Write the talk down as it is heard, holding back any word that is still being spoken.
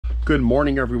Good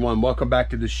morning, everyone. Welcome back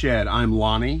to the shed. I'm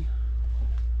Lonnie.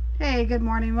 Hey, good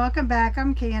morning. Welcome back.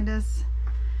 I'm Candace.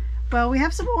 Well, we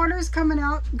have some orders going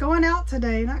out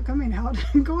today.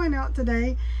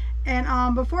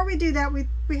 And before we do that, we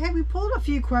pulled a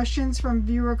few questions from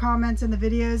viewer comments in the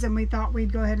videos, and we thought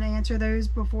we'd go ahead and answer those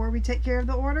before we take care of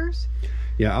the orders.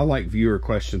 Yeah, I like viewer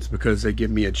questions because they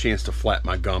give me a chance to flap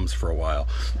my gums for a while.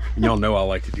 Y'all know I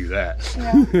like to do that.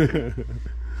 Yeah.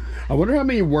 I wonder how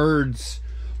many words.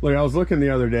 Like, I was looking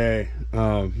the other day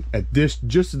at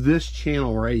this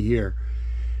channel right here.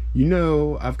 You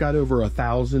know, I've got over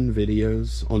 1,000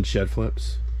 videos on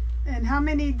shedflips. And how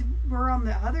many were on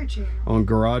the other channel? On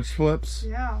garage flips?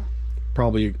 Yeah.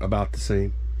 Probably about the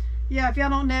same. Yeah, if y'all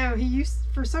don't know,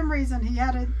 for some reason, he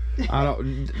had he had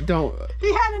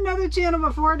another channel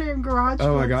before doing garage flips.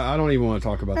 Oh my God, I don't even want to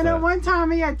talk about that. And at one time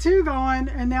he had 2 going,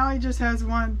 and now he just has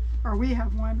 1, or we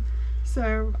have 1.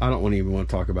 So I don't even want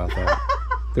to talk about that.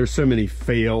 There's so many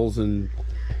fails, and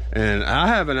I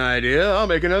have an idea. I'll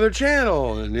make another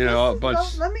channel, and you know, a bunch.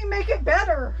 Well, let me make it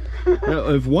better. You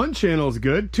know, if 1 channel is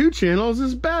good, 2 channels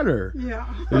is better. Yeah.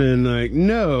 And then like,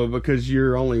 no, because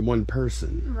you're only 1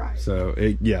 person. Right. So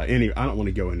yeah. Anyway, I don't want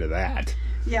to go into that.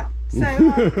 Yeah. So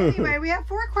anyway, we have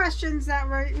 4 questions that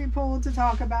we pulled to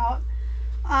talk about.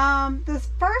 The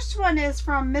first one is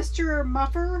from Mr.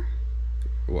 Muffer.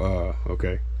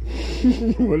 Okay.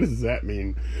 What does that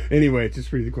mean? Anyway,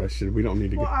 just read the question. We don't need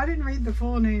to Well, I didn't read the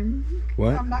full name.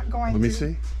 What? I'm not going to. Let me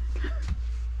see.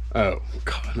 Oh,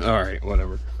 God. All right,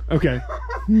 whatever. Okay.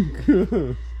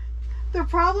 The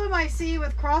problem I see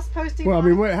with cross-posting... Well, I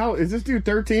mean, how is this dude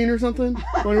 13 or something?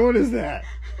 I mean, what is that?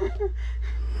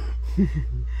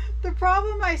 The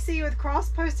problem I see with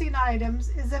cross-posting items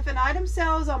is if an item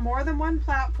sells on more than 1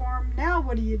 platform, now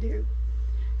what do you do?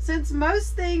 Since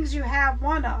most things you have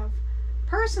 1 of.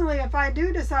 Personally, if I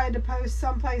do decide to post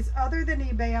someplace other than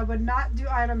eBay, I would not do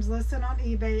items listed on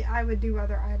eBay. I would do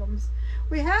other items.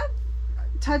 We have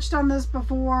touched on this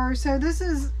before, so this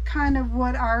is kind of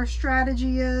what our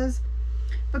strategy is.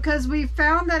 Because we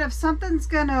found that if something's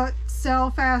going to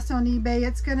sell fast on eBay,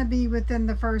 it's going to be within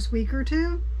the first week or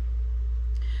 2.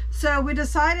 So we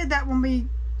decided that when we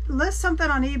list something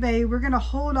on eBay, we're going to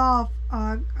hold off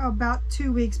about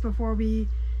 2 weeks before we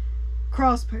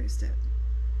cross-post it.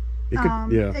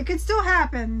 It could still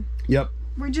happen. Yep.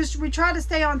 We try to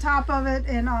stay on top of it,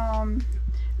 and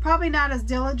probably not as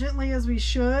diligently as we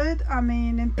should. I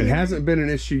mean, it hasn't been an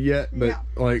issue yet, but yeah.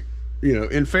 Like, you know,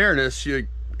 in fairness,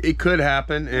 it could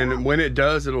happen, and when it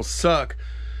does, it'll suck.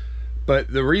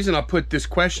 But the reason I put this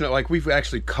question, like, we've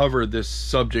actually covered this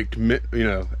subject, you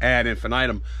know, ad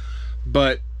infinitum,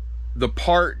 but the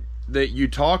part that you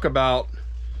talk about,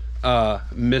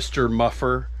 Mr.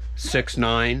 Muffer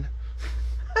 6'9",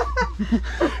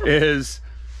 is,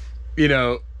 you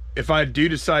know, if I do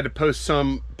decide to post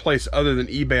some place other than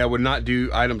eBay, I would not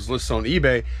do items listed on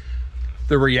eBay.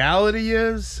 The reality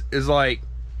is like,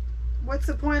 what's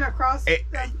the point of cross?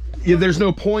 Yeah, there's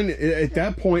no point at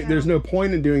that point. Yeah. There's no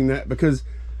point in doing that, because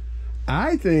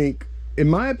I think, in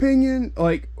my opinion,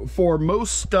 like, for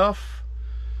most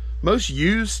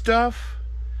used stuff,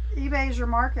 eBay is your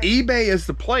market. eBay is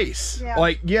the place. Yeah.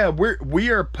 Like, yeah,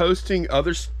 we're posting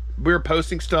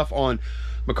stuff on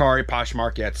Mercari,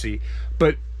 Poshmark, Etsy,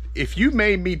 but if you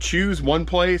made me choose one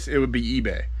place, it would be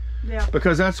eBay. Yeah.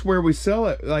 Because that's where we sell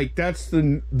it. Like, that's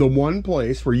the one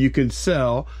place where you can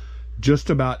sell just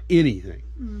about anything.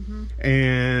 Mm-hmm.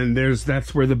 And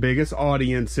that's where the biggest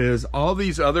audience is. All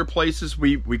these other places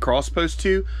we cross post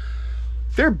to,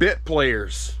 they're bit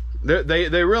players.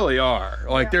 They really are.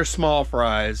 Like, they're small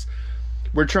fries.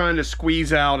 We're trying to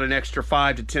squeeze out an extra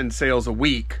 5 to 10 sales a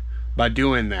week by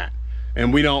doing that,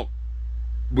 and we don't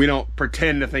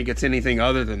pretend to think it's anything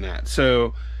other than that.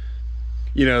 So,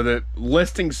 you know, the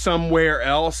listing somewhere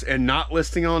else and not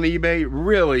listing on eBay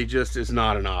really just is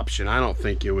not an option. I don't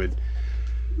think it would.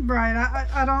 Right.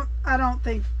 I don't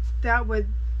think that would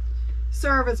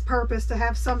serve its purpose to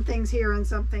have some things here and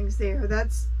some things there.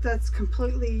 That's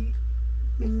completely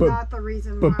not the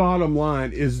reason why. But bottom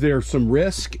line, is there some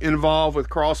risk involved with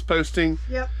cross posting?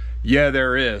 Yep. Yeah,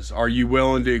 there is. Are you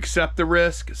willing to accept the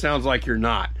risk? It sounds like you're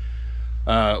not.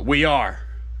 We are.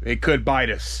 It could bite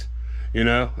us. You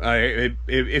know,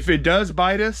 if it does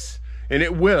bite us, and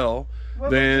it will,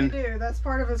 then what would you do? That's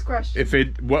part of his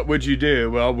question. What would you do?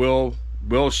 Well,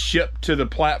 we'll ship to the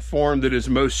platform that is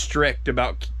most strict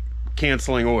about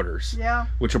canceling orders. Yeah.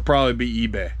 Which will probably be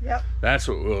eBay. Yep. That's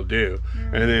what we'll do.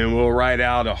 Mm-hmm. And then we'll write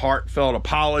out a heartfelt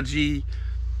apology.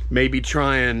 Maybe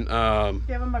try and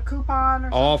give them a coupon or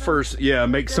offers, something. Yeah,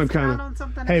 make some kind of,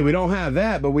 hey, else. We don't have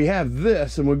that, but we have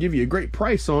this, and we'll give you a great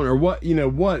price on, or what, you know,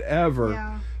 whatever.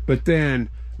 Yeah. But then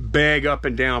beg up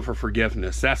and down for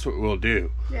forgiveness. That's what we'll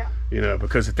do. Yeah. You know,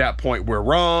 because at that point we're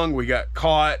wrong. We got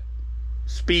caught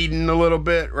speeding a little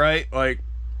bit, right? Like,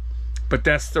 but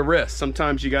that's the risk.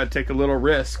 Sometimes you got to take a little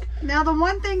risk. Now, the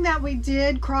one thing that we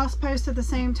did cross-post at the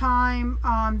same time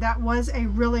that was a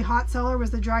really hot seller was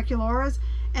the Dracularas,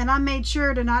 and I made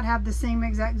sure to not have the same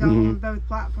exact zone on both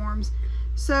platforms.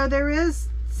 So there is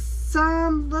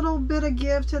some little bit of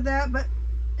give to that, but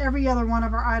every other one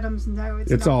of our items, no,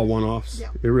 it's all one-offs. Yeah.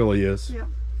 It really is. Yeah.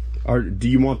 Do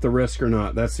you want the risk or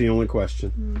not? That's the only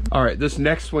question. All right, this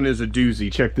next one is a doozy.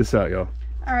 Check this out, y'all.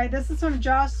 All right, this is from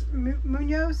Josh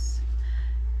Munoz.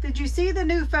 Did you see the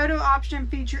new photo option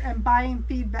feature and buying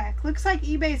feedback? Looks like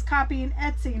eBay's copying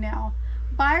Etsy now.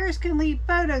 Buyers can leave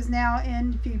photos now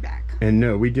in feedback. And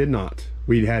no, we did not.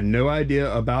 We had no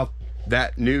idea about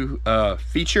that new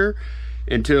feature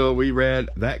until we read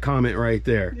that comment right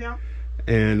there. Yeah.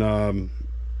 And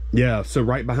yeah, so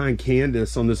right behind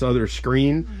Candace on this other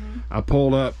screen, I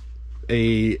pulled up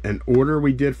an order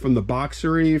we did from the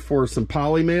boxery for some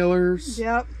poly mailers.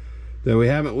 Yep. That we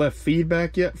haven't left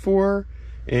feedback yet for.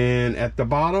 And at the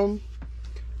bottom,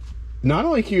 not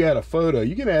only can you add a photo,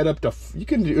 you can add up to, you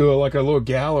can do like a little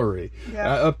gallery.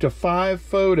 Up to 5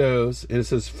 photos, and it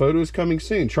says photos coming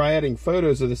soon. Try adding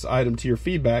photos of this item to your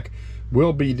feedback.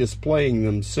 We'll be displaying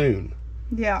them soon.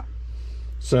 Yeah.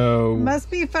 So must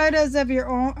be photos of your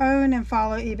own and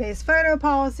follow eBay's photo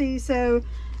policy. So it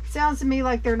sounds to me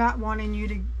like they're not wanting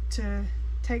you to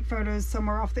take photos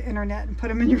somewhere off the internet and put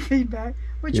them in your feedback,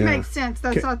 which makes sense.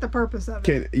 That's not the purpose of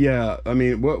it. Yeah, I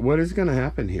mean, what is going to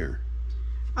happen here?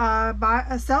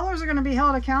 Sellers are going to be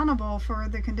held accountable for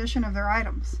the condition of their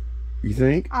items. You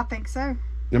think? I think so.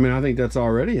 I mean, I think that's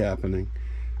already happening.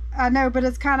 I know, but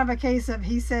it's kind of a case of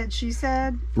he said, she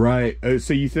said. Right.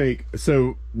 So you think,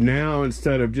 so now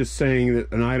instead of just saying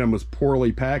that an item was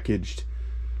poorly packaged,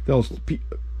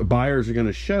 buyers are going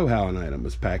to show how an item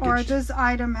was packaged. Or this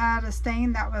item had a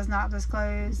stain that was not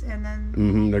disclosed, and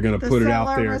then they're going to put it out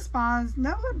there. The seller responds,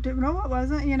 no, it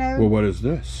wasn't, you know. Well, what is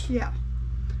this? Yeah.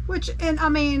 Which, and I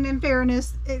mean, in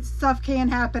fairness, stuff can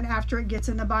happen after it gets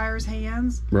in the buyer's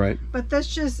hands. Right. But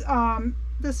this is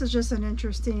just an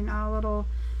interesting little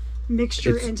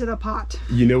mixture into the pot.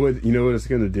 You know what it's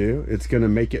going to do? It's going to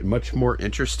make it much more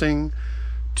interesting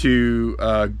to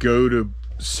go to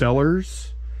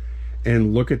sellers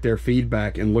and look at their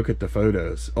feedback and look at the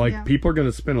photos. Like, people are going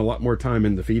to spend a lot more time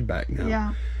in the feedback now.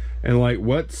 Yeah. And like,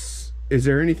 is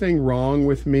there anything wrong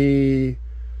with me,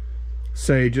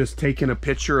 say, just taking a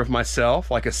picture of myself,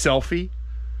 like a selfie,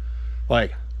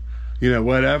 like, you know,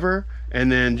 whatever,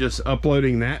 and then just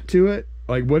uploading that to it?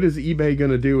 Like, what is eBay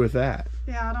going to do with that?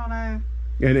 Yeah, I don't know.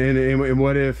 And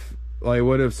what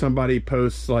if somebody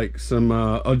posts like some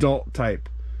adult type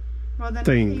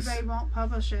things? eBay won't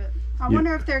publish it. I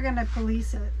wonder if they're going to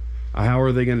police it. How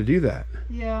are they going to do that?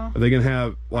 Yeah. Are they going to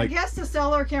have, like, I guess the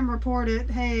seller can report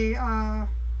it. Hey,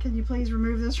 can you please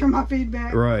remove this from my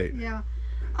feedback? Right. Yeah.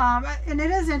 And it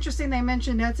is interesting they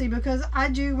mentioned Etsy, because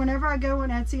whenever I go on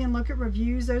Etsy and look at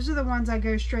reviews, those are the ones I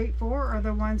go straight for, are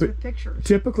the ones with pictures.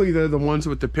 Typically, they're the ones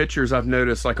with the pictures, I've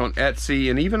noticed, like on Etsy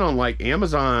and even on like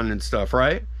Amazon and stuff,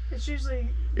 right? It's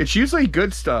usually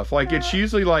good stuff. Like, it's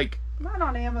usually like, not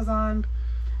on Amazon.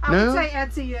 I would say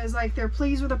Etsy is like, they're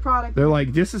pleased with the product. They're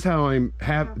like, this is how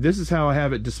this is how I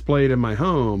have it displayed in my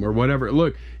home or whatever.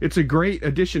 Look, it's a great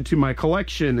addition to my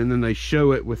collection, and then they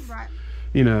show it with,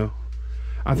 you know.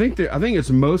 I think it's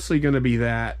mostly going to be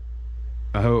that.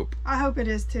 I hope it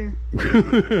is too.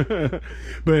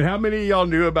 But how many of y'all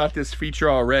knew about this feature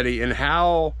already, and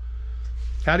how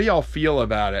do y'all feel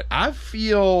about it? How do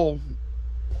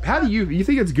you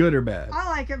think it's good or bad? I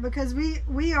like it because we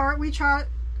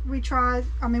try.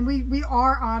 I mean, we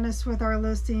are honest with our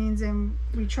listings, and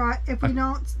we try. If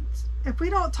we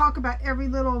don't talk about every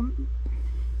little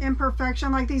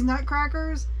imperfection, like these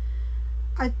nutcrackers,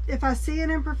 if I see an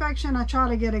imperfection, I try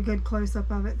to get a good close-up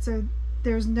of it, so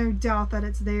there's no doubt that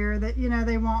it's there, that, you know,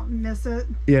 they won't miss it.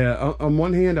 Yeah, on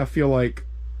one hand, I feel like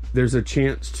there's a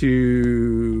chance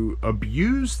to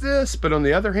abuse this, but on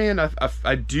the other hand,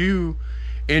 I do,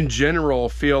 in general,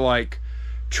 feel like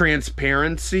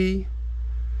transparency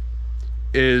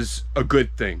is a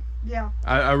good thing. Yeah.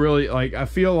 I really, like, I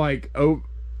feel like,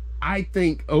 I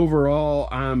think overall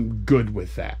I'm good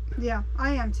with that. Yeah,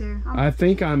 I am too. I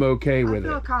think I'm okay with it.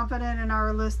 I feel confident in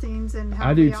our listings and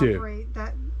how we operate,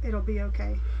 that it'll be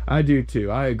okay. I do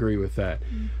too. I agree with that.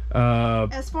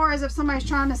 As far as if somebody's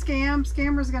trying to scam,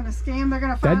 scammers going to scam. They're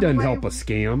going to find that doesn't help a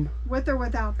scam. With or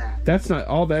without that. That's not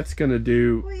all that's going to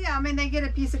do. Well, yeah, I mean, they get a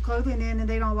piece of clothing in and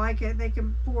they don't like it. They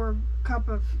can pour cup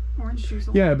of orange juice.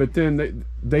 Yeah, but then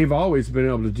they've always been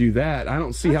able to do that. I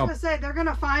don't see how. I was gonna say they're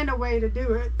gonna find a way to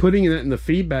do it. Putting it in the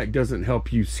feedback doesn't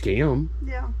help you scam.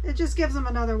 Yeah, it just gives them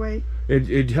another way.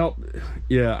 It help.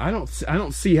 Yeah, I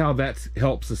don't see how that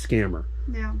helps a scammer.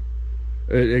 Yeah.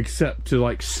 Except to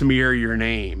like smear your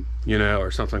name, you know,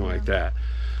 or something like that.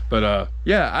 But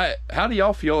yeah, how do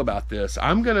y'all feel about this?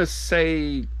 I'm gonna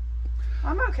say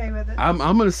I'm okay with it. I'm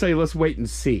gonna say let's wait and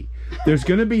see. There's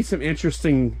gonna be some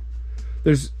interesting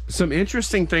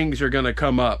things are gonna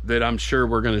come up that I'm sure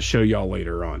we're gonna show y'all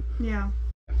later on. Yeah.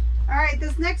 All right,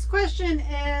 this next question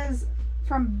is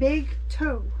from Big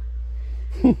Toe.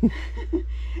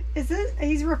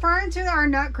 He's referring to our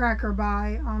Nutcracker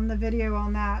buy on the video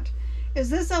on that. Is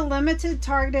this a limited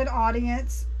targeted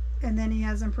audience? And then he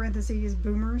has in parentheses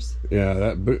boomers.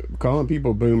 Yeah, calling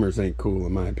people boomers ain't cool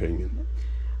in my opinion.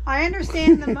 I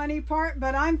understand the money part,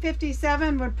 but I'm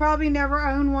 57, would probably never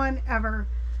own one ever.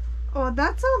 Well,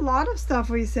 that's a lot of stuff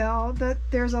we sell, that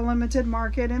there's a limited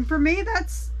market. And for me,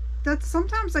 that's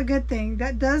sometimes a good thing.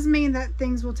 That does mean that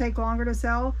things will take longer to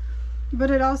sell, but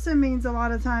it also means a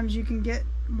lot of times you can get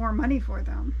more money for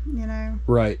them, you know?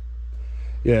 Right.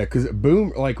 Yeah, because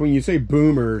like when you say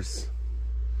boomers,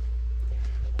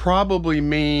 probably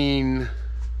mean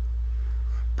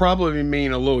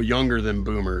a little younger than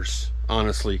boomers,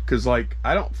 honestly. Because like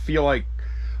I don't feel like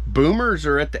boomers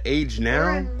are at the age now.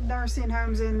 They're in nursing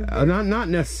homes and not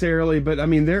necessarily, but I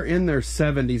mean they're in their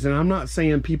 70s, and I'm not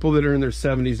saying people that are in their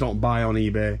 70s don't buy on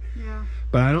eBay. Yeah.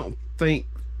 But I don't think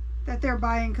that they're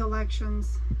buying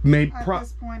collections. Maybe at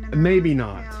this point in their maybe life.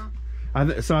 not. Yeah.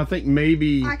 So I think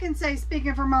maybe I can say,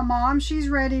 speaking for my mom, she's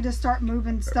ready to start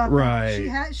moving stuff.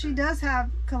 Right. She does have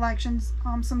collections,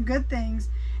 some good things,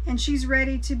 and she's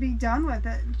ready to be done with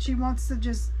it. She wants to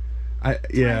just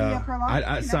tidy up her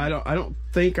life. So I don't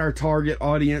think our target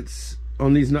audience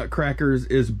on these Nutcrackers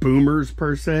is boomers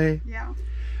per se. Yeah.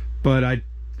 But I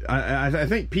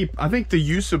think the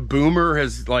use of boomer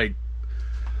has like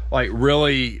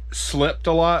really slipped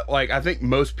a lot. Like I think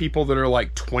most people that are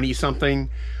like 20 something.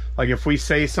 Like if we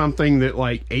say something that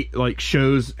like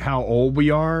shows how old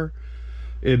we are,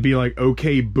 it'd be like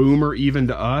okay boomer even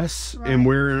to us, right. And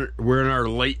we're in our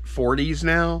late 40s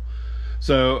now.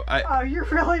 So you're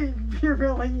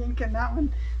really yanking that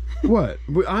one. What?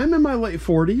 I'm in my late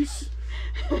 40s,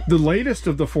 the latest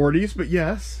of the 40s, but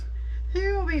yes. He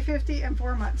will be 50 in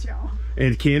 4 months, y'all.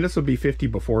 And Candace will be 50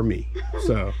 before me.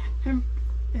 So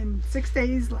in 6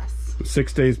 days less.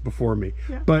 6 days before me,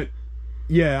 yeah. But.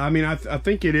 Yeah, I mean, I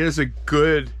think it is I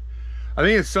think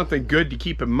it's something good to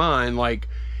keep in mind. Like,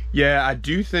 yeah, I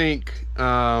do think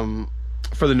for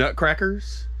the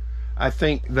Nutcrackers, I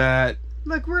think that...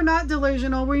 Look, we're not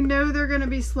delusional. We know they're going to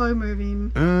be slow moving.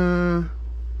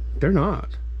 They're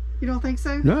not. You don't think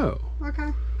so? No. Okay.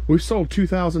 We've sold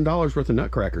 $2,000 worth of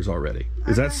Nutcrackers already.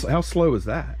 How slow is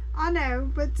that? I know,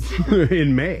 but...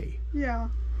 In May. Yeah.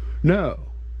 No,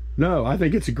 I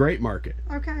think it's a great market.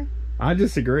 Okay. I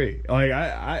disagree. Like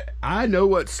I know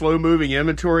what slow moving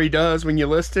inventory does when you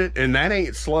list it, and that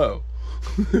ain't slow.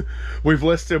 We've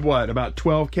listed what, about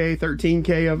 12K,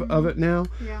 13K of it now?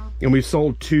 Yeah. And we've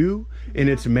sold 2 and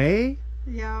it's May?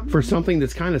 Yeah. For something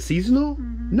that's kind of seasonal?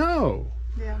 Mm-hmm. No.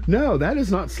 Yeah. No, that is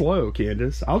not slow,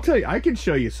 Candace. I'll tell you, I can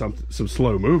show you some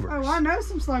slow movers. Oh, I know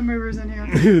some slow movers in here.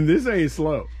 This ain't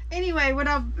slow. Anyway,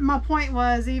 my point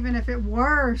was, even if it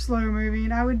were slow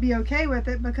moving, I would be okay with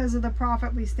it because of the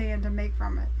profit we stand to make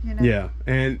from it. You know. Yeah,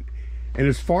 and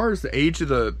as far as the age of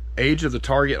the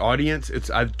target audience,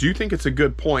 I do think it's a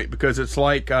good point, because it's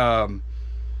like I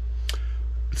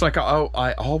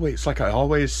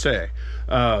always say,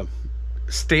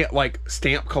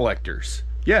 stamp collectors.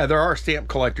 Yeah, there are stamp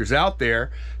collectors out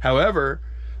there. However,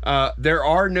 there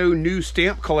are no new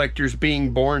stamp collectors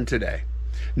being born today.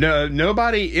 No,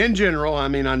 nobody in general. I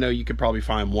mean, I know you could probably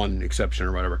find one exception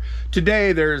or whatever.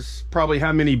 Today, there's probably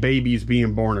how many babies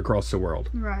being born across the world.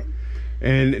 Right.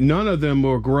 And none of them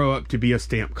will grow up to be a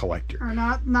stamp collector. Or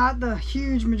not the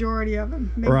huge majority of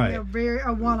them. Maybe right.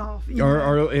 a one-off.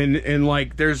 And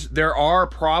like there are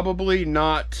probably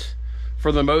not,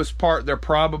 for the most part, there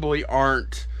probably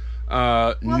aren't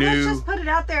well, new. Let's just put it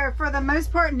out there. For the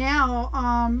most part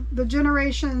now, the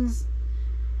generations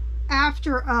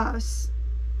after us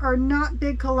are not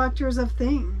big collectors of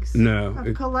things. No.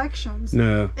 Of collections.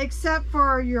 No. Except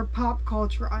for your pop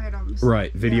culture items.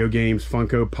 Right. Video games,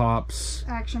 Funko Pops.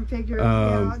 Action figures,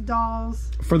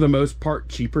 dolls. For the most part,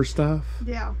 cheaper stuff.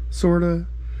 Yeah. Sorta.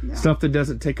 Yeah. Stuff that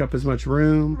doesn't take up as much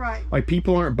room. Right. Like,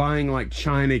 people aren't buying, like,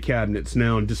 china cabinets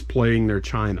now and displaying their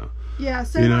china. Yeah,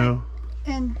 so, you know?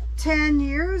 In 10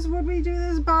 years, would we do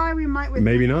this buy? We might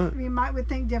maybe not. We might would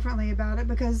think differently about it,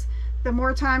 because the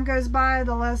more time goes by,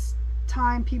 the less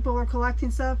time people are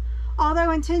collecting stuff.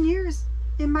 Although in 10 years,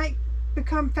 it might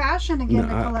become fashion again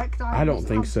to collect items. I don't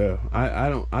think so. I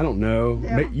don't know.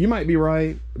 Yeah. You might be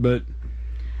right, but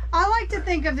I like to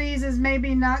think of these as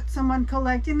maybe not someone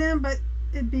collecting them, but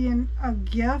it being a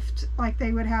gift, like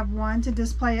they would have one to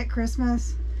display at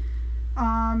Christmas.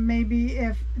 Maybe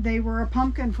if they were a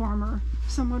pumpkin farmer,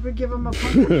 someone would give them a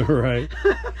pumpkin. Right.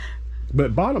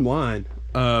 But bottom line,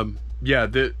 yeah,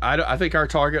 I think our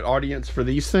target audience for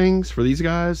these things, for these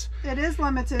guys, it is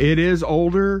limited. It is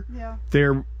older. Yeah.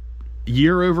 They're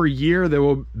year over year.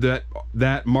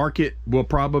 That market will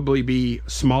probably be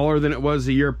smaller than it was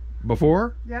the year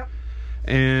before. Yep.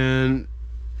 And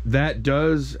that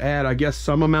does add, I guess,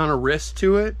 some amount of risk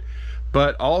to it,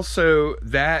 but also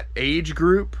that age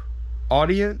group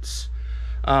audience,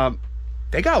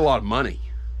 they got a lot of money.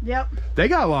 Yep. They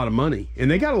got a lot of money, and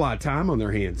they got a lot of time on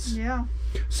their hands. Yeah.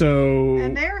 So.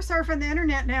 And they're surfing the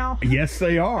internet now. Yes,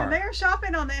 they are. And they're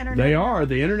shopping on the internet. They are.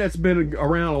 The internet's been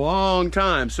around a long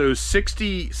time. So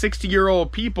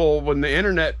 60-year-old people, when the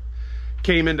internet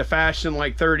came into fashion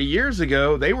like 30 years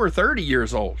ago, they were 30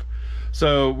 years old.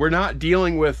 So we're not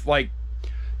dealing with like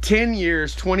 10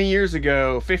 years, 20 years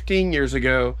ago, 15 years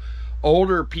ago,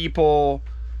 older people.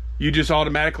 You just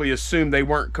automatically assume they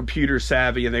weren't computer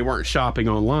savvy and they weren't shopping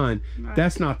online. Right.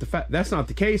 That's not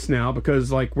the case now,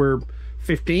 because like we're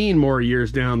 15 more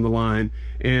years down the line,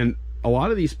 and a lot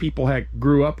of these people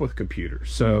grew up with computers.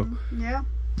 So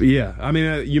yeah, I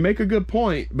mean, you make a good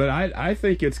point, but I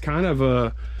think it's kind of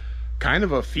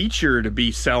a feature to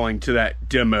be selling to that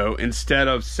demo instead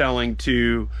of selling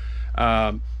to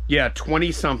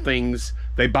 20 somethings.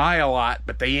 They buy a lot,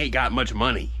 but they ain't got much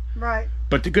money. Right.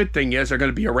 But the good thing is they're going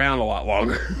to be around a lot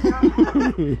longer.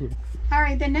 All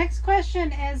right, the next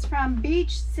question is from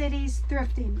Beach Cities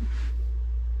Thrifting.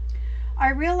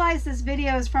 I realize this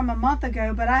video is from a month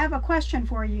ago, but I have a question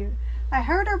for you. I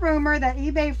heard a rumor that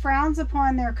eBay frowns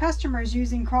upon their customers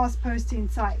using cross-posting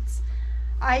sites.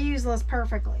 I use List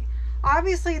Perfectly.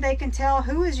 Obviously, they can tell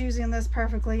who is using List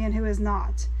Perfectly and who is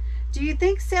not. Do you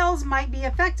think sales might be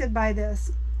affected by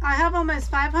this? I have almost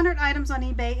 500 items on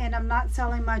eBay and I'm not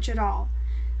selling much at all.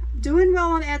 Doing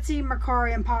well on Etsy,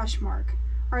 Mercari, and Poshmark.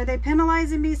 Are they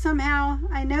penalizing me somehow?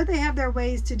 I know they have their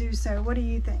ways to do so. What do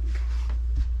you think?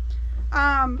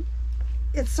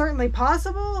 It's certainly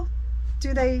possible.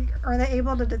 Are they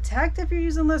able to detect if you're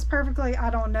using List Perfectly? I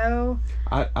don't know.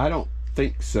 I don't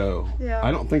think so. Yeah.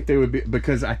 I don't think they would be,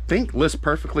 because I think List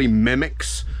Perfectly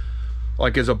mimics,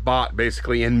 like as a bot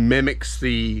basically, and mimics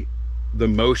the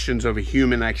motions of a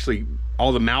human, actually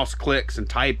all the mouse clicks and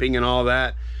typing and all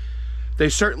that. They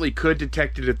certainly could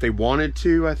detect it if they wanted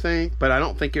to, I think, but I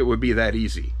don't think it would be that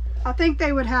easy. I think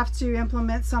they would have to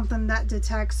implement something that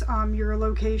detects your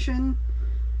location,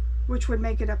 which would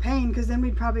make it a pain, because then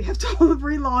we'd probably have to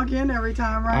re-log in every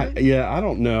time, right? I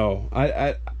don't know.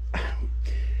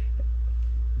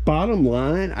 Bottom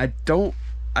line, I don't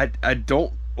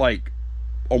like,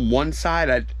 on one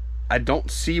side, I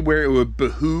don't see where it would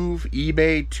behoove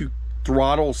eBay to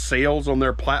throttle sales on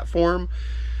their platform,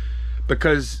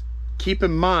 because keep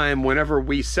in mind, whenever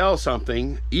we sell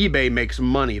something, eBay makes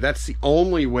money. That's the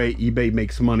only way eBay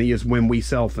makes money, is when we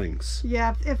sell things.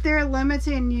 Yeah, if they're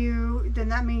limiting you, then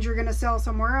that means you're going to sell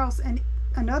somewhere else, and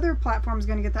another platform is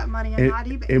going to get that money, and not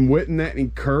eBay. And wouldn't that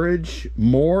encourage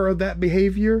more of that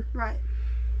behavior? Right.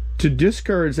 To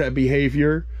discourage that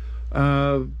behavior,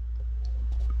 to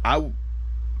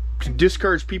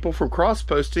discourage people from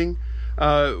cross-posting,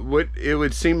 it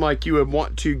would seem like you would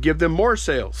want to give them more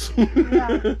sales.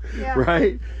 Yeah.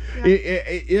 Right? Yeah.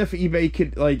 If eBay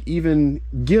could like even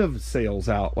give sales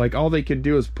out, like all they could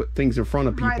do is put things in front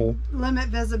of people. Right. Limit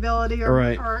visibility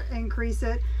or increase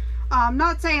it. I'm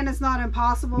not saying it's not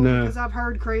impossible, because I've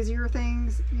heard crazier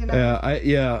things, you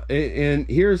know. And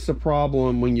here's the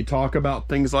problem when you talk about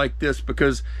things like this,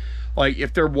 because like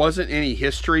if there wasn't any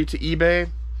history to eBay,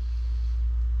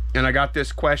 and I got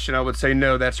this question, I would say,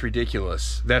 no, that's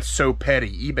ridiculous. That's so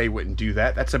petty. eBay wouldn't do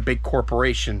that. That's a big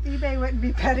corporation. eBay wouldn't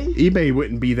be petty. eBay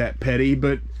wouldn't be that petty.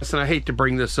 But listen, I hate to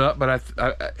bring this up, but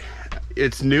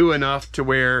it's new enough to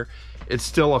where it's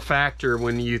still a factor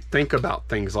when you think about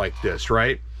things like this,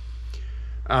 right?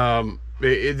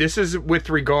 This is with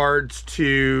regards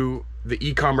to the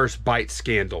e-commerce bite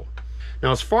scandal.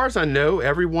 Now, as far as I know,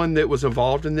 everyone that was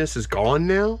involved in this is gone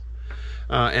now.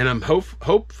 And I'm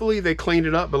hopefully they cleaned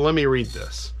it up, but let me read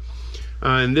this.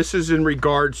 And this is in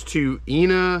regards to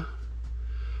Ina.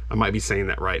 I might be saying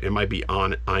that right. It might be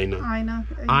Ina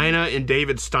and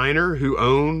David Steiner, who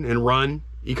own and run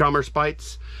e-commerce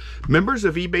bites. Members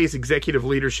of eBay's executive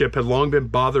leadership had long been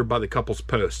bothered by the couple's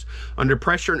post. Under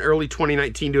pressure in early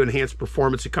 2019 to enhance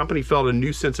performance, the company felt a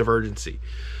new sense of urgency.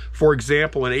 For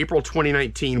example, in April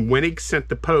 2019, Winnig sent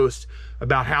the post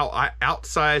about how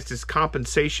outsized his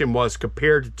compensation was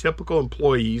compared to typical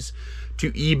employees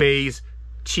to eBay's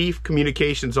chief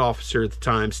communications officer at the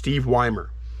time, Steve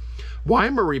Weimer.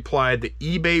 Weimer replied that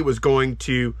eBay was going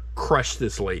to crush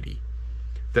this lady,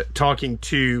 that talking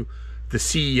to the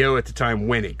CEO at the time,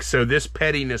 Winnig. So this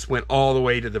pettiness went all the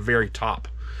way to the very top.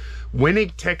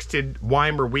 Winnig texted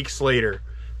Weimer weeks later,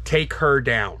 "Take her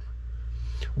down."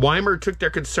 Weimer took their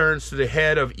concerns to the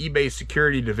head of eBay's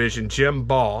security division, Jim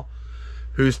Ball,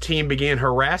 whose team began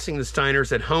harassing the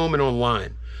Steiners at home and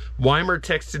online. Weimer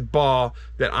texted Ball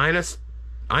that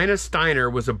Ina Steiner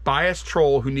was a biased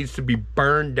troll who needs to be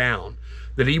burned down,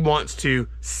 that he wants to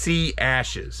see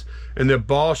ashes, and that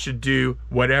Ball should do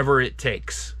whatever it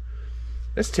takes.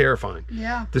 That's terrifying.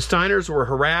 Yeah. The Steiners were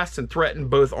harassed and threatened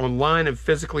both online and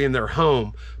physically in their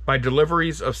home by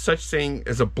deliveries of such thing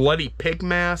as a bloody pig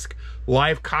mask,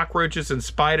 live cockroaches and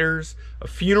spiders, a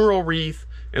funeral wreath,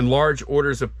 and large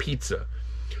orders of pizza.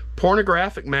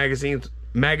 Pornographic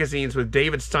magazines with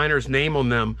David Steiner's name on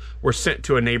them were sent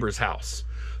to a neighbor's house.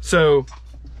 So,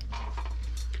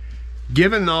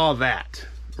 given all that,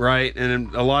 right,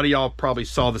 and a lot of y'all probably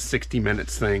saw the 60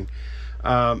 Minutes thing,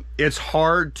 it's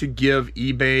hard to give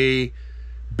eBay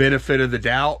benefit of the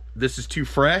doubt. This is too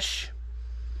fresh.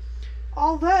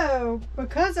 Although,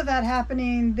 because of that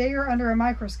happening, they are under a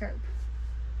microscope.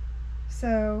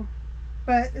 So,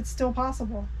 but it's still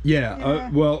possible.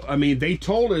 Yeah. Well, I mean, they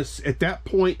told us at that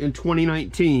point in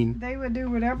 2019 they would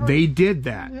do whatever. They did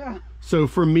that. Yeah. So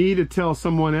for me to tell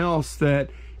someone else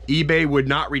that eBay would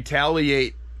not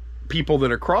retaliate people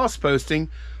that are cross-posting,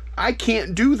 I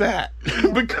can't do that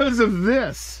because of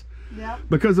this. Yeah.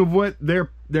 Because of what their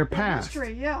past.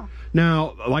 History, yeah.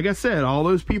 Now, like I said, all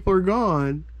those people are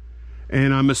gone,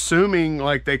 and I'm assuming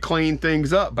like they clean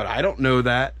things up, but I don't know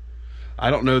that.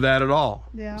 I don't know that at all.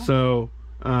 Yeah. So,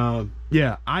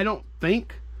 yeah, I don't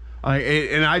think.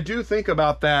 And I do think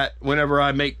about that whenever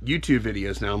I make YouTube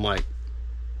videos. Now I'm like,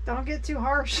 don't get too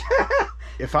harsh.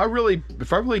 if I really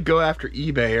go after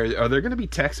eBay, are there going to be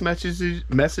text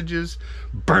messages?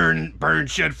 Burn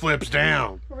shed flips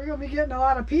down. We're going to be getting a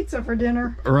lot of pizza for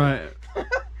dinner. Right.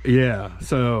 Yeah.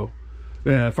 So,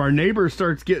 yeah, if our neighbor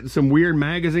starts getting some weird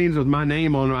magazines with my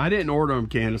name on them, I didn't order them,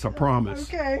 Candace. I promise.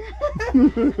 Okay.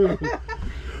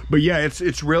 But yeah,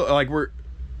 it's real. Like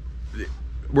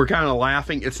we're kind of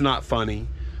laughing. It's not funny.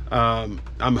 I'm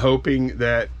hoping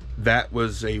that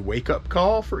was a wake-up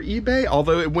call for eBay,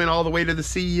 although it went all the way to the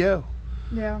CEO.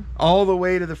 Yeah. All the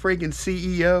way to the freaking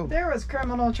CEO. There was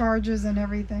criminal charges and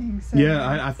everything. So.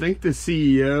 Yeah, I think the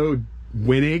CEO,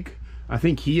 Winnig, I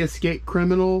think he escaped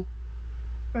criminal.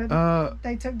 But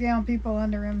they took down people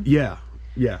under him. Yeah,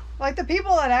 yeah. Like the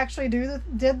people that actually did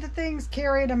the things,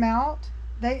 carried them out.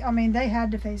 They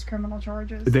had to face criminal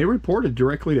charges. They reported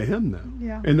directly to him, though.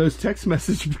 Yeah. And those text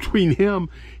messages between him,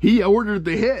 he ordered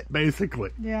the hit,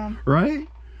 basically. Yeah. Right?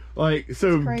 Like,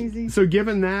 so. It's crazy. So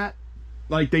given that,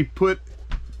 like, they put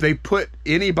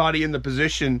anybody in the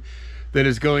position that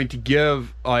is going to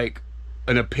give, like,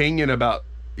 an opinion about,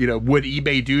 would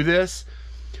eBay do this?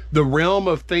 The realm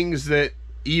of things that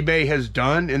eBay has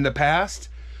done in the past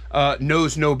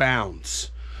knows no bounds.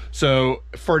 So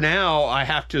for now, I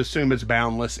have to assume it's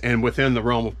boundless and within the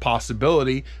realm of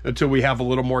possibility until we have a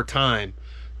little more time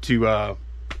to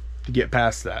get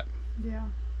past that. Yeah.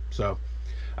 So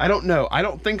I don't know. I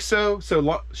don't think so.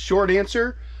 So short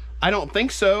answer, I don't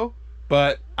think so,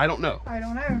 but I don't know. I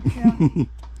don't know.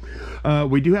 Yeah.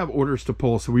 We do have orders to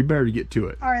pull, so we better get to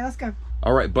it. All right, let's go.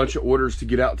 All right, bunch of orders to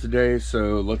get out today,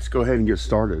 so let's go ahead and get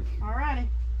started. All righty.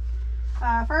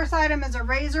 First item is a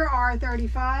Razor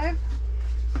R35.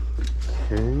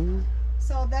 Okay.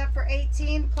 Sold that for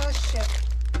 $18 plus ship.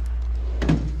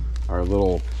 Our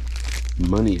little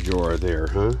money drawer there,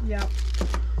 huh? Yep.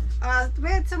 We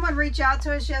had someone reach out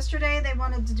to us yesterday. They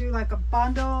wanted to do like a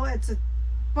bundle. It's a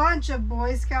bunch of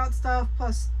Boy Scout stuff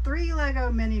plus 3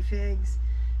 Lego minifigs.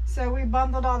 So we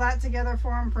bundled all that together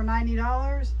for them for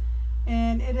 $90.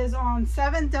 And it is on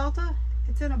 7 Delta.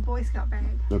 It's in a Boy Scout bag.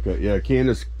 Okay, yeah,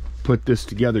 Candace put this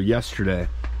together yesterday.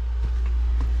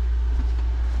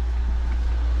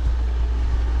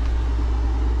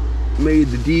 Made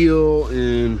the deal,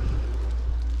 and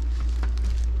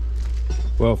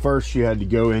well, first she had to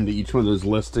go into each one of those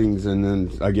listings and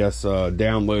then I guess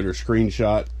download or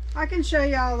screenshot. I can show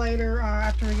y'all later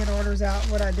after we get orders out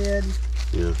what I did.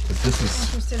 Yeah, but this is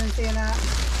interested in seeing that.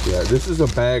 Yeah, this is a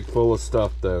bag full of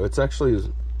stuff though. It's actually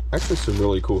some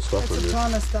really cool stuff in It's here. a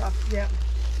ton of stuff. Yep.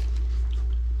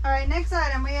 All right, next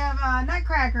item we have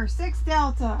Nutcracker 6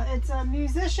 Delta. It's a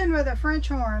musician with a French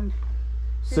horn.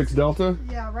 6 Delta?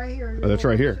 Yeah, right here. Oh, that's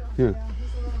right here. Yeah.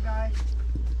 He's a little guy.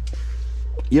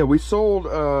 Yeah, we sold.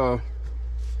 Well,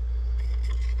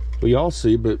 y'all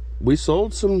see, but we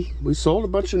sold a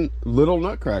bunch of little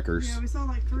Nutcrackers. Yeah, we sold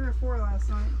like 3 or 4 last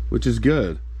night. Which is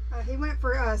good. He went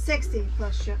for 60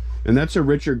 plus ship. And that's a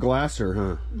Richard Glasser,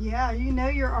 huh? Yeah, you know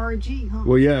your RG, huh?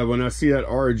 Well, yeah. When I see that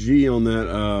RG on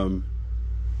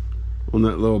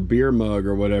that little beer mug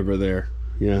or whatever there,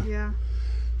 yeah. Yeah.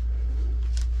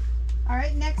 All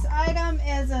right, next item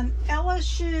is an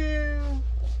LSU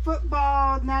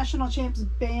football national champs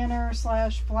banner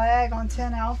 / flag on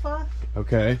 10 Alpha.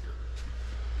 Okay.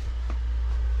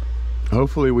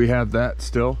 Hopefully we have that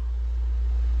still.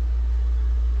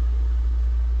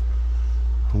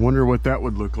 I wonder what that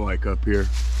would look like up here.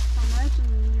 I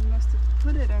imagine you must have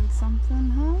put it in something,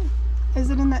 huh? Is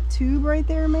it in that tube right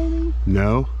there, maybe?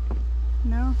 No.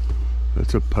 No?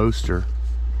 That's a poster.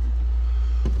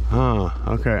 Huh.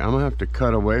 Okay, I'm gonna have to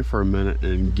cut away for a minute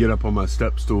and get up on my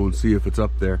step stool and see if it's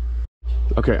up there.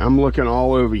 Okay, I'm looking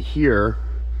all over here.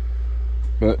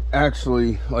 But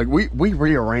actually, like, we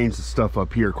rearranged the stuff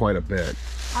up here quite a bit.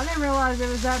 I didn't realize it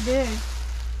was that big.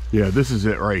 Yeah, this is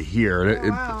it right here. Oh,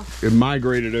 wow. It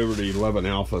migrated over to 11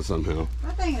 Alpha somehow.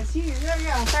 That thing is huge. There you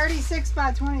go, 36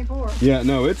 by 24. Yeah,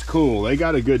 no, it's cool. They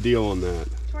got a good deal on that.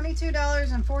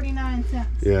 $22.49.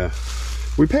 Yeah.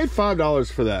 We paid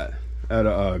 $5 for that at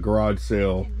a garage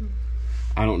sale.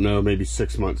 I don't know, maybe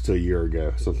 6 months to a year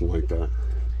ago, something like that.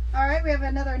 All right, we have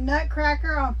another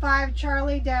Nutcracker on 5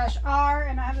 Charlie-R,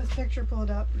 and I have this picture pulled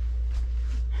up.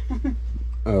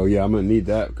 Oh, yeah, I'm going to need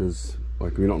that because,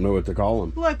 like, we don't know what to call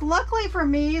them. Look, luckily for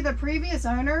me, the previous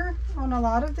owner on a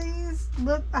lot of these,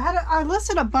 look, I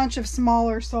listed a bunch of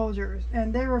smaller soldiers,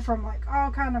 and they were from, like,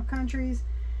 all kind of countries.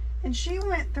 And she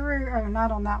went through, oh,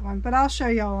 not on that one, but I'll show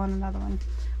y'all on another one.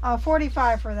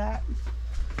 45 for that.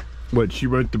 What, she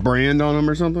wrote the brand on them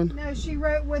or something? No, she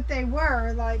wrote what they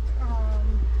were, like,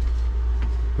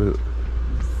 let's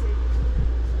see.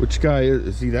 Which guy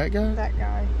is he? That guy? That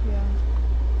guy, yeah.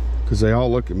 Because they all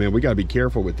look, man, we got to be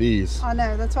careful with these. I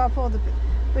know, that's why I pulled the,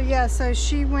 but yeah, so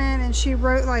she went and she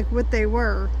wrote, like, what they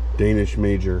were. Danish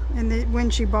Major. And when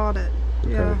she bought it.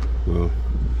 Okay. Yeah. Well,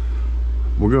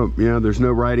 we'll go, yeah, there's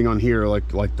no writing on here like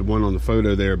the one on the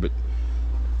photo there, but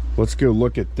let's go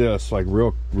look at this, like,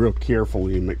 real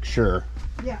carefully and make sure.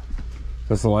 Yeah.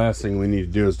 That's the last thing we need to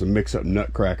do is to mix up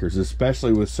Nutcrackers,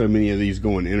 especially with so many of these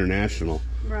going international.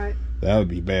 Right. That would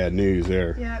be bad news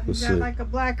there. Yeah, you got like a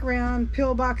black round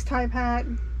pillbox type hat.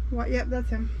 What? Yep, that's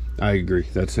him. I agree.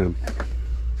 That's him. Okay.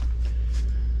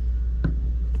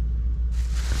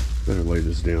 Better lay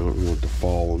this down. I don't want it to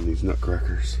fall on these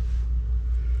Nutcrackers.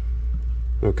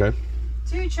 Okay.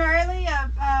 2 Charlie,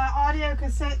 audio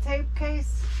cassette tape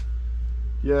case.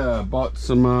 Yeah, I bought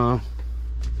some,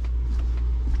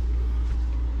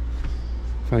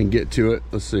 if I can get to it.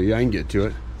 Let's see, I can get to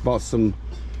it. Bought some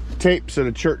tapes at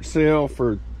a church sale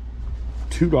for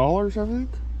 $2, I think.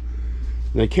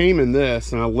 They came in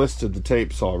this, and I listed the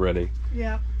tapes already.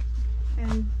 Yeah,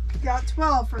 and got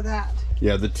 12 for that.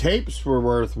 Yeah, the tapes were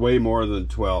worth way more than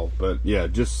 12, but yeah,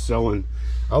 just selling.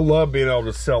 I love being able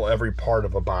to sell every part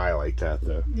of a buy like that,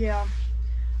 though. Yeah.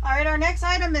 All right, our next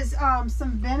item is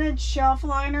some vintage shelf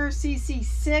liner,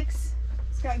 CC6.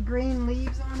 It's got green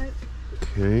leaves on it.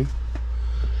 Okay.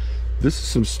 This is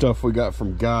some stuff we got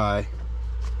from Guy.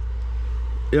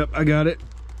 Yep, I got it.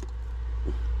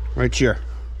 Right here.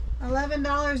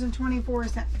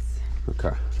 $11.24.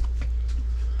 Okay.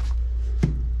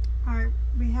 All right,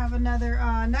 we have another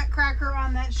Nutcracker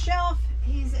on that shelf.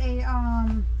 He's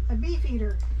a beef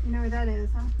eater. You know what that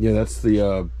is, huh? Yeah, that's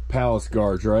the palace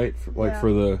guards, right? Like, yeah.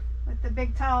 for the... With the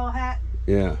big tall hat.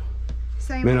 Yeah.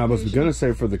 Same Man, I was location. gonna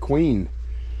say for the queen.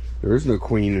 There is no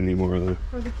queen anymore, though.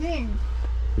 For the king.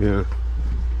 Yeah.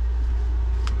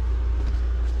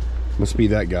 Must be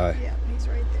that guy. Yeah, he's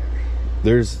right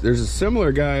there. There's a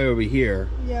similar guy over here.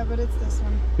 Yeah, but it's this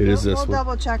one. It is this one. one. We'll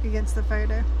double check against the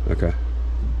photo. Okay.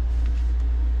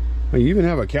 Oh, you even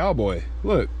have a cowboy.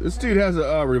 Look, this dude has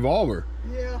a revolver.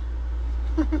 Yeah.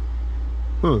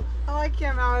 Huh. I like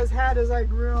him how his hat is like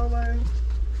real low.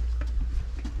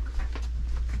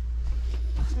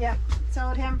 Yeah,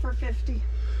 sold him for $50.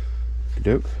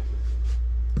 Dope.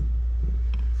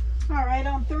 All right,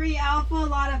 on 3 Alpha, a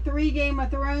lot of 3 Game of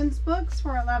Thrones books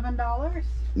for $11.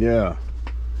 Yeah.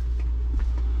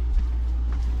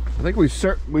 I think we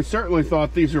certainly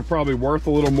thought these were probably worth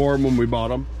a little more when we bought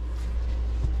them.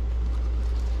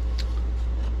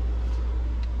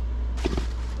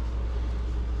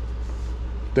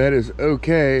 That is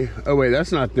okay. Oh wait,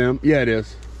 that's not them. Yeah, it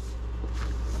is.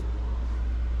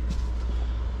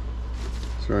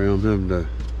 Sorry, I'm having to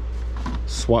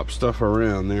swap stuff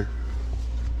around there.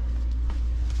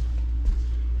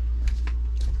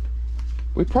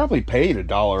 We probably paid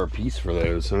 $1 a piece for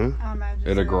those, huh? I imagine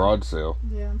at a garage sale.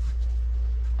 Yeah.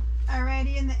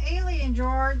 Alrighty, in the alien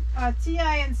drawer,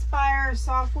 TI Inspire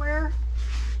software.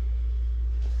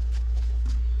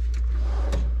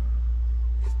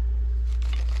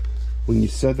 When you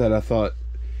said that, I thought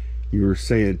you were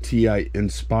saying TI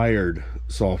Inspired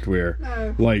software.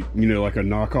 No. Like, you know, like a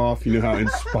knockoff. You know how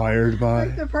inspired by?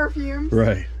 Like the perfumes.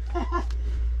 Right.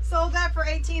 Sold that for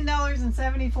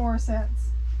 $18.74.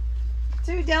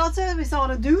 2 Delta, we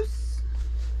sold a deuce.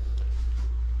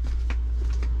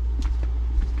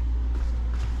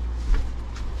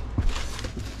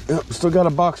 Yep, still got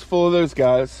a box full of those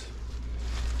guys.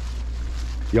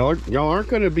 Y'all aren't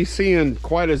going to be seeing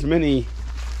quite as many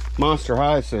Monster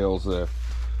High sales though,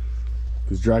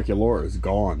 because Draculaura is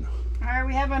gone. All right,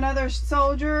 we have another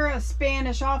soldier, a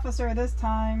Spanish officer this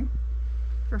time,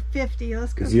 for 50.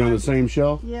 Let's go. Is he on the same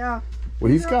shelf? Yeah.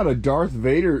 Well, he's got a Darth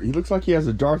Vader. He looks like he has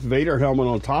a Darth Vader helmet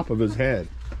on top of his head.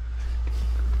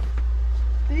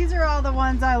 These are all the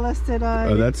ones I listed.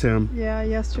 Oh, that's him. Yeah,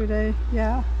 yesterday.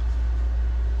 Yeah.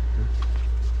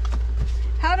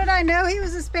 How did I know he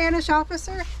was a Spanish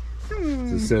officer?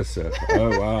 It says so.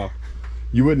 Oh, wow.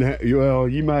 You wouldn't have, well,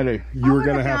 you might have, you were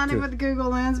going to have found to. it with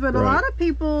Google Lens, but Right. a lot of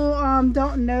people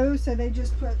don't know, so they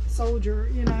just put soldier,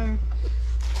 you know.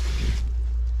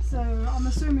 So I'm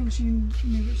assuming she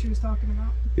knew what she was talking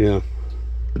about. Yeah.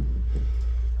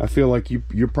 I feel like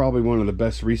you're probably one of the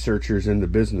best researchers in the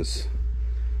business.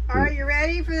 All right, you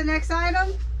ready for the next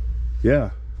item?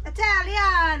 Yeah.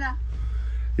 Italiana.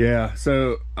 Yeah,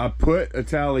 so I put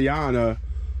Italiana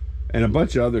and a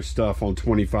bunch of other stuff on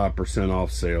 25%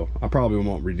 off sale. I probably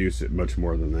won't reduce it much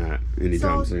more than that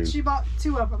anytime soon. She bought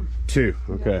 2 of them. 2,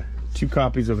 okay. Yeah. 2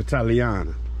 copies of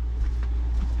Italiana.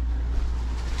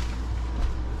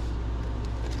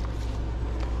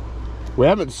 We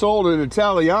haven't sold an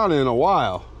Italiana in a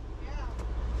while. Yeah.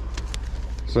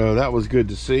 So that was good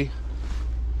to see.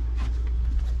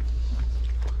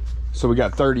 So we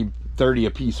got 30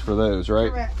 a piece for those,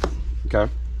 right? Correct. Okay.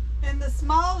 In the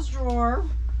smalls drawer,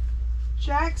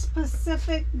 Jack's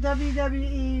Pacific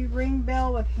WWE ring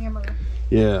bell with hammer.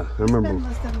 Yeah, I remember. It's been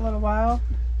listed a little while.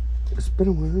 It's been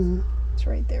a while. It's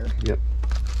right there. Yep.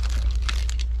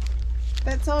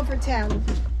 That's all for 10.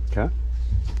 Okay.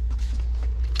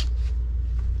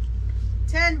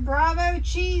 10 Bravo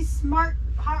cheese smart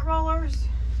hot rollers.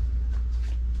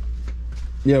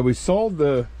 Yeah, we sold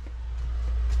the.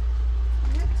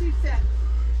 We have 2 sets.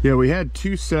 Yeah, we had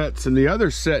 2 sets, and the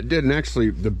other set didn't actually.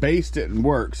 The base didn't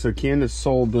work, so Candace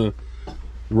sold the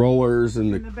rollers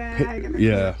and the bag and the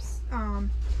yeah. clips.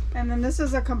 And then this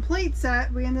is a complete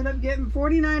set. We ended up getting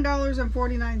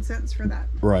 $49.49 for that.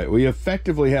 Right. We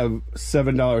effectively have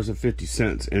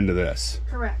 $7.50 into this.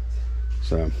 Correct.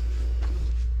 So.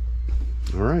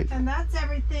 All right. And that's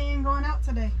everything going out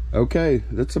today. Okay,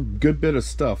 that's a good bit of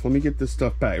stuff. Let me get this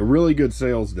stuff packed. A really good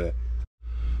sales day.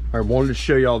 I wanted to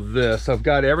show y'all this. I've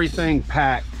got everything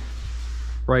packed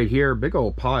right here, big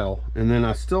old pile. And then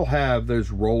I still have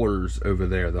those rollers over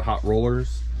there, the hot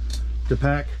rollers to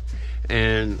pack.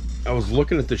 And I was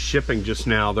looking at the shipping just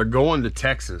now. They're going to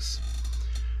Texas.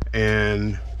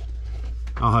 And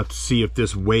I'll have to see if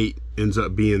this weight ends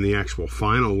up being the actual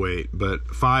final weight. But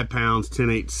 5 pounds,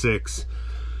 1086.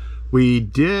 We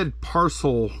did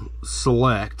parcel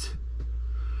select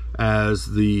as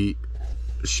the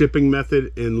shipping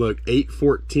method, and look,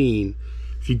 814.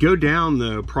 If you go down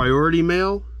the priority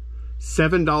mail,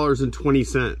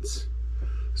 $7.20.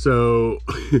 So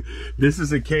this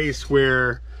is a case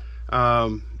where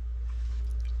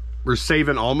we're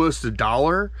saving almost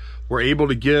 $1. We're able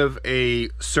to give a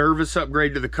service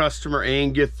upgrade to the customer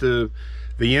and get the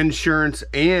insurance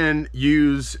and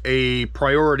use a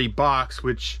priority box,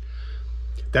 which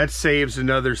that saves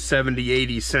another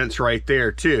 70-80 cents right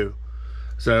there too.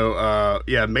 So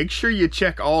yeah, make sure you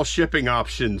check all shipping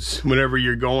options whenever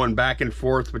you're going back and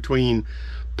forth between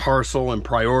parcel and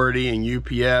priority and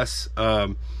UPS.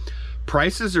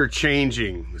 Prices are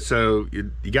changing, so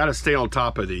you got to stay on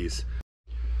top of these.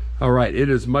 All right, it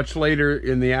is much later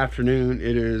in the afternoon.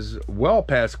 It is well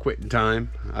past quitting time.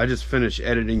 I just finished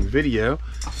editing video,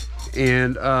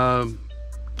 and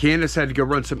Candace had to go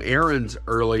run some errands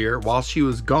earlier while she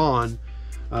was gone.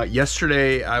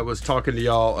 Yesterday, I was talking to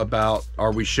y'all about,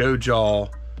 or we showed y'all,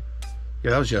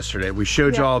 yeah, that was yesterday. We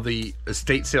showed y'all the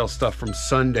estate sale stuff from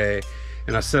Sunday,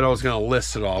 and I said I was going to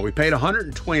list it all. We paid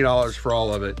 $120 for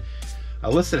all of it. I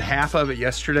listed half of it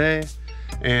yesterday,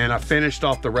 and I finished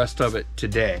off the rest of it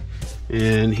today.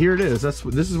 And here it is. This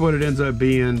is what it ends up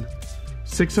being.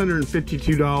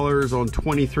 $652 on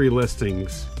 23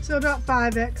 listings. So about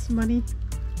 5x money.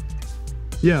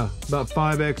 Yeah, about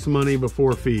 5x money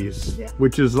before fees. Yeah.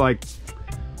 Which is like,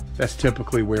 that's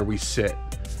typically where we sit,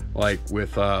 like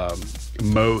with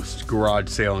most garage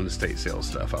sale and estate sale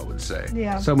stuff, I would say.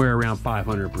 Yeah. Somewhere around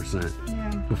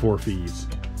 500% before fees.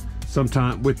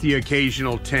 Sometime with the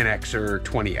occasional 10x or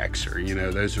 20x, or you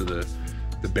know, those are the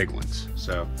big ones.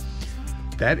 So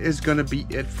that is going to be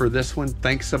it for this one.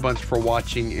 Thanks a bunch for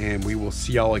watching, and we will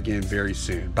see y'all again very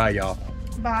soon. Bye, y'all.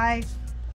 Bye.